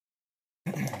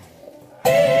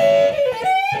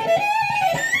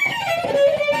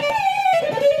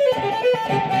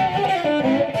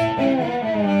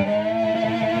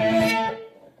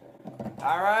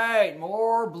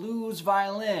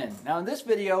in this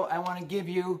video, I want to give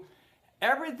you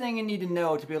everything you need to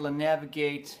know to be able to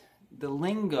navigate the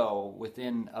lingo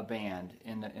within a band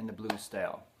in the blues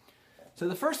style. So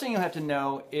the first thing you'll have to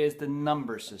know is the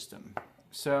number system.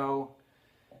 So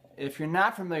if you're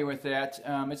not familiar with that,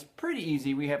 it's pretty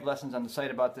easy. We have lessons on the site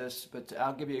about this, but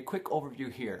I'll give you a quick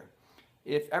overview here.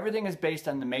 If everything is based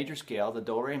on the major scale, the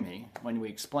do, re, mi, when we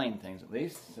explain things at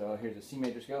least, so here's the C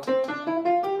major scale.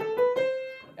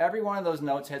 Every one of those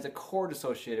notes has a chord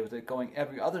associated with it going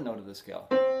every other note of the scale.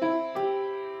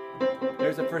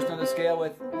 There's the first note of the scale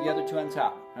with the other two on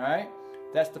top, alright?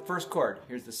 That's the first chord.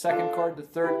 Here's the second chord, the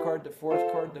third chord, the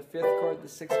fourth chord, the fifth chord, the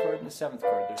sixth chord, and the seventh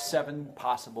chord. There's 7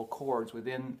 possible chords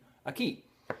within a key.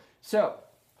 So,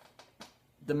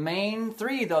 the main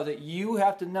 3, though, that you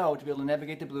have to know to be able to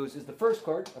navigate the blues is the first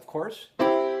chord, of course,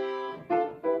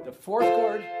 the fourth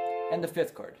chord, and the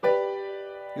fifth chord.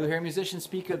 You'll hear musicians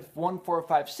speak of 1, 4,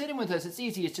 5. Sitting with us, it's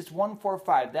easy. It's just 1, 4,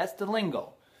 5. That's the lingo.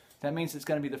 That means it's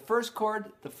going to be the first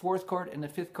chord, the fourth chord, and the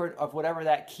fifth chord of whatever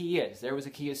that key is. There was a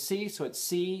key of C, so it's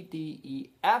C, D, E,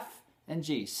 F, and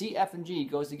G. C, F, and G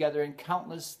goes together in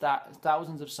countless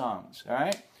thousands of songs. All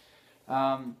right.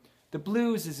 The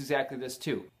blues is exactly this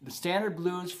too. The standard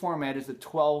blues format is a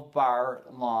 12-bar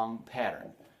long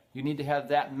pattern. You need to have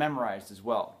that memorized as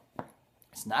well.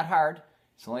 It's not hard.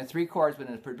 It's only 3 chords, but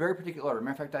in a very particular order.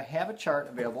 Matter of fact, I have a chart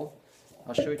available.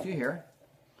 I'll show it to you here.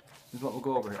 This is what we'll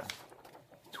go over here.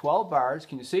 12 bars,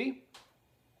 can you see?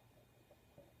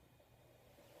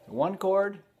 1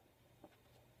 chord,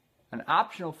 an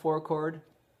optional 4 chord,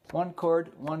 1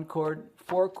 chord, 1 chord,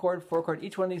 4 chord, 4 chord.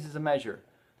 Each one of these is a measure.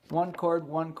 1 chord,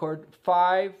 1 chord,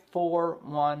 5, 4,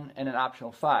 1, and an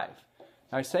optional 5.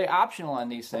 Now I say optional on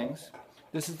these things.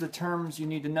 This is the terms you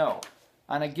need to know.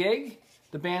 On a gig,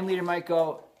 the band leader might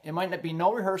go, it might not be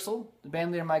no rehearsal, the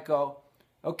band leader might go,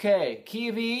 okay, key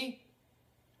of E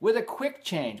with a quick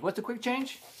change. What's the quick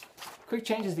change? Quick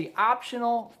change is the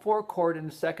optional 4 chord in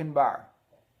the second bar.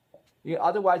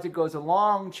 Otherwise it goes a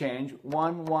long change,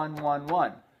 1, 1, 1,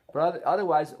 1. But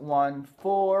otherwise 1,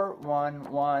 4,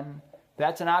 1, 1.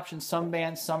 That's an option some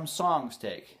bands, some songs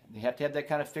take. You have to have that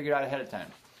kind of figured out ahead of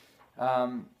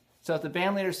time. So if the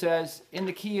band leader says, in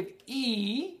the key of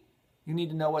E, you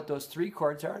need to know what those 3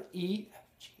 chords are. E,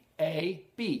 G, A,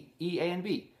 B. E, A, and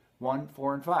B. 1,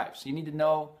 4, and 5. So you need to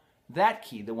know that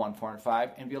key, the 1, 4, and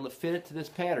 5, and be able to fit it to this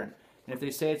pattern. And if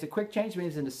they say it's a quick change, it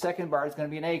means in the second bar it's going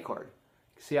to be an A chord.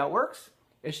 See how it works?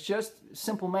 It's just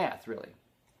simple math, really.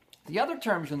 The other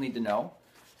terms you'll need to know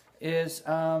is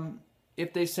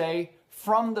if they say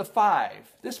from the 5.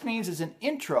 This means it's an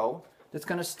intro that's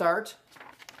going to start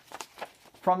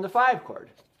from the 5 chord.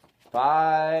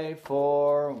 5,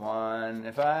 4,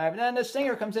 1, 5, and then the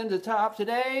singer comes into the top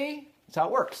today. That's how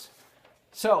it works.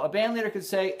 So a band leader could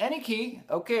say any key,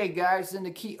 okay guys, it's in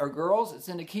the key, or girls, it's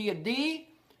in the key of D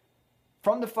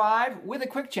from the 5 with a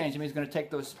quick change. I mean, he's going to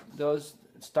take those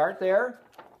start there,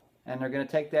 and they're going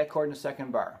to take that chord in the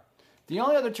second bar. The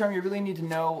only other term you really need to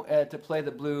know to play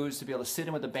the blues, to be able to sit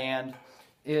in with the band,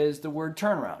 is the word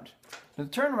turnaround. Now, the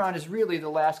turnaround is really the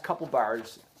last couple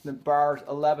bars, the bars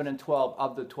 11 and 12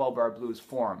 of the 12-bar blues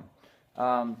form.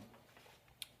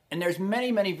 And there's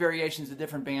many, many variations of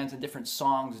different bands and different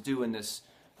songs do in this.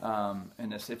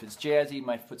 If it's jazzy, you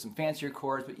might put some fancier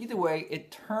chords, but either way,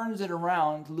 it turns it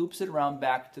around, loops it around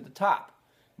back to the top.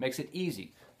 Makes it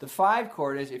easy. The 5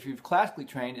 chord is, if you've classically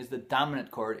trained, is the dominant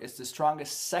chord. It's the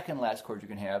strongest second last chord you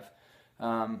can have.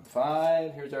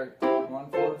 5, here's our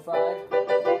 1, 4, 5.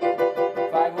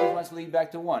 5 always wants to lead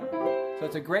back to 1. So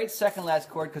it's a great second last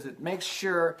chord because it makes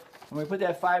sure when we put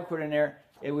that 5 chord in there,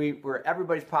 where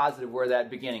everybody's positive where that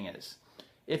beginning is.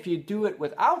 If you do it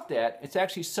without that, it's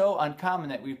actually so uncommon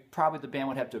that the band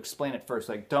would have to explain it first.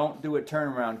 Like, don't do a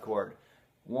turnaround chord.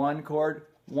 1 chord,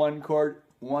 1 chord,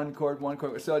 1 chord, 1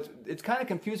 chord. So it's kind of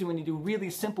confusing when you do really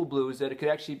simple blues that it could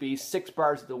actually be 6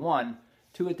 bars at the 1,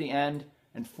 2 at the end,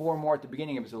 and 4 more at the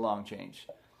beginning if it's a long change.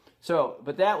 So,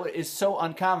 but that is so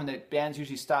uncommon that bands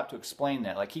usually stop to explain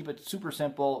that. Like, keep it super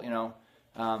simple, you know.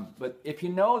 But if you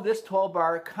know this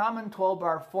 12-bar, common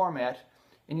 12-bar format,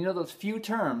 and you know those few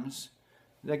terms,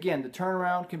 again, the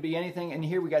turnaround can be anything. And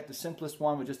here we got the simplest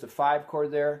one with just a 5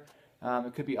 chord there.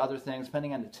 It could be other things,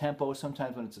 depending on the tempo.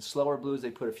 Sometimes when it's a slower blues,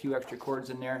 they put a few extra chords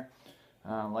in there.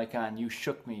 Like on You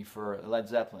Shook Me for Led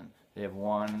Zeppelin. They have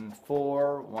 1,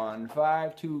 4, 1,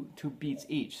 5, 2 beats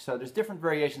each. So there's different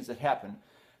variations that happen.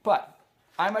 But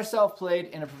I myself played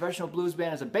in a professional blues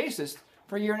band as a bassist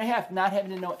for 1.5 years, not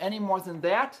having to know any more than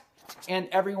that and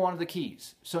every one of the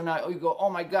keys. So now you go,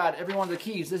 oh my God, every one of the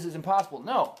keys, this is impossible.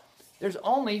 No, there's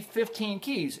only 15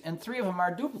 keys, and 3 of them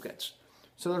are duplicates.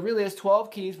 So there really is 12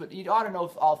 keys, but you ought to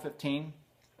know all 15.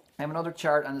 I have another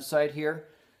chart on the side here.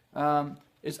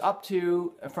 Is up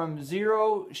to from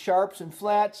 0 sharps and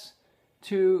flats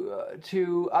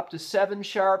to up to 7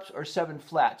 sharps or 7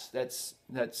 flats.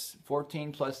 That's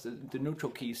 14 plus the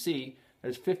neutral key C.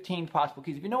 There's 15 possible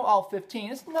keys. If you know all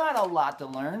 15, it's not a lot to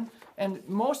learn, and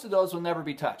most of those will never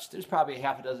be touched. There's probably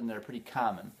half a dozen that are pretty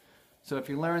common. So if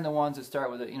you learn the ones that start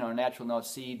with a natural note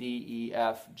C, D, E,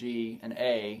 F, G, and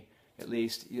A, at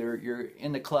least you're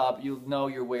in the club. You'll know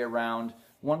your way around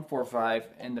 1, 4, 5,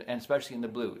 and especially in the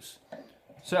blues.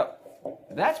 So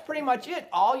that's pretty much it.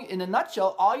 In a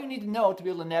nutshell, all you need to know to be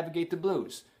able to navigate the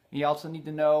blues. You also need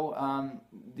to know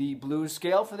the blues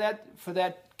scale for that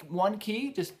one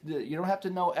key. You don't have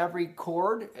to know every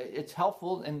chord. It's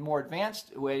helpful in more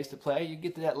advanced ways to play. You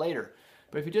get to that later.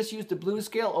 But if you just use the blues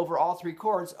scale over all 3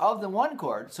 chords of the one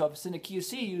chord, so if it's in the key of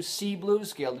C, you use C blues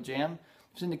scale to jam.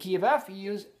 If it's in the key of F, you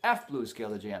use F blues scale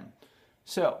to jam.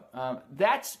 So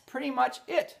that's pretty much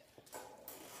it.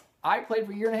 I played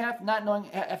for a year and a half not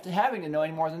knowing, after having to know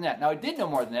any more than that. Now I did know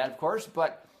more than that, of course,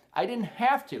 but I didn't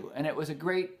have to, and it was a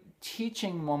great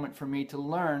teaching moment for me to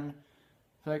learn.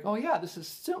 Like, oh yeah, this is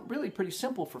still really pretty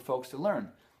simple for folks to learn.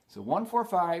 So 1, 4,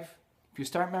 5. If you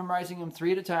start memorizing them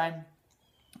 3 at a time,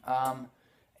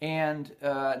 and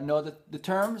know the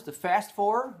terms. The fast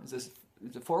 4 is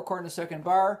the 4 chord in the second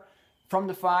bar. From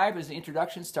the 5 is the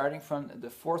introduction, starting from the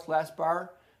 4th last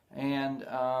bar. And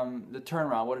the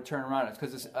turnaround, what a turnaround is.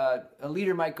 Because a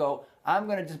leader might go, I'm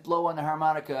going to just blow on the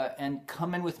harmonica and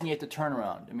come in with me at the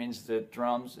turnaround. It means the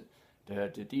drums, and they're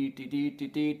at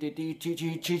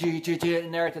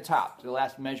the top. The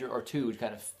last measure or 2 to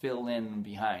kind of fill in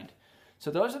behind. So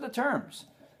those are the terms.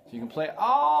 So you can play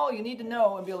all you need to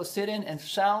know and be able to sit in and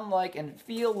sound like and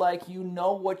feel like you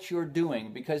know what you're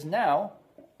doing. Because now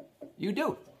you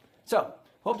do. So,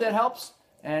 hope that helps.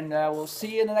 And we'll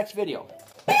see you in the next video.